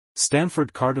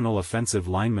Stanford Cardinal offensive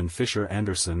lineman Fisher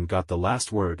Anderson got the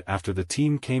last word after the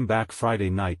team came back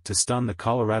Friday night to stun the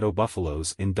Colorado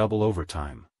Buffaloes in double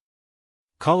overtime.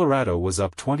 Colorado was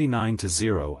up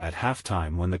 29-0 at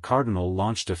halftime when the Cardinal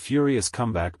launched a furious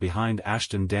comeback behind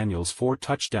Ashton Daniels' 4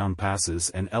 touchdown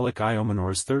passes and Elik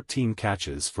Iomenor's 13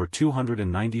 catches for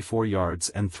 294 yards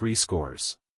and 3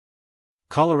 scores.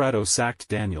 Colorado sacked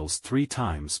Daniels 3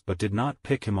 times but did not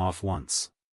pick him off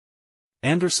once.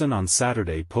 Anderson on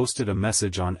Saturday posted a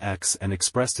message on X and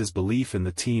expressed his belief in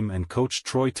the team and coach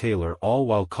Troy Taylor, all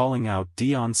while calling out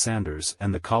Deion Sanders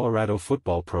and the Colorado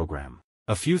football program.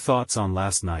 A few thoughts on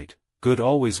last night. Good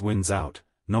always wins out,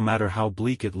 no matter how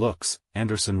bleak it looks,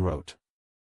 Anderson wrote.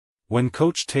 When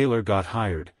Coach Taylor got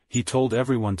hired, he told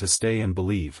everyone to stay and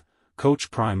believe.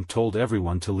 Coach Prime told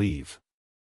everyone to leave.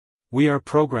 We are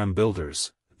program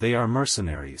builders, they are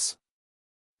mercenaries.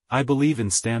 I believe in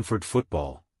Stanford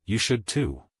football, you should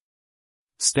too.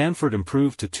 Stanford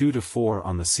improved to 2-4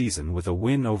 on the season with a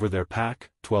win over their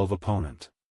Pac-12 opponent.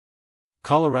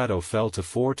 Colorado fell to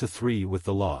 4-3 with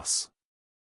the loss.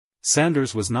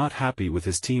 Sanders was not happy with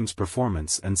his team's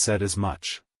performance and said as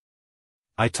much.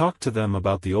 I talked to them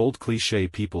about the old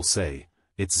cliché people say,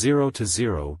 it's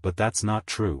 0-0, but that's not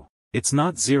true. It's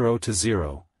not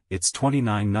 0-0, it's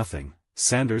 29-0,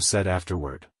 Sanders said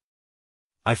afterward.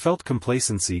 I felt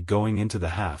complacency going into the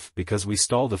half because we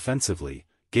stalled offensively,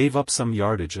 gave up some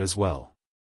yardage as well.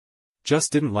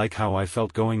 Just didn't like how I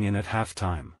felt going in at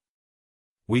halftime.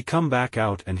 We come back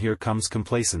out and here comes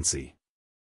complacency.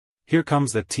 Here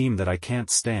comes that team that I can't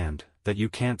stand, that you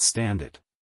can't stand it.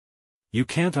 You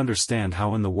can't understand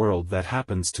how in the world that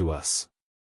happens to us.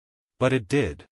 But it did.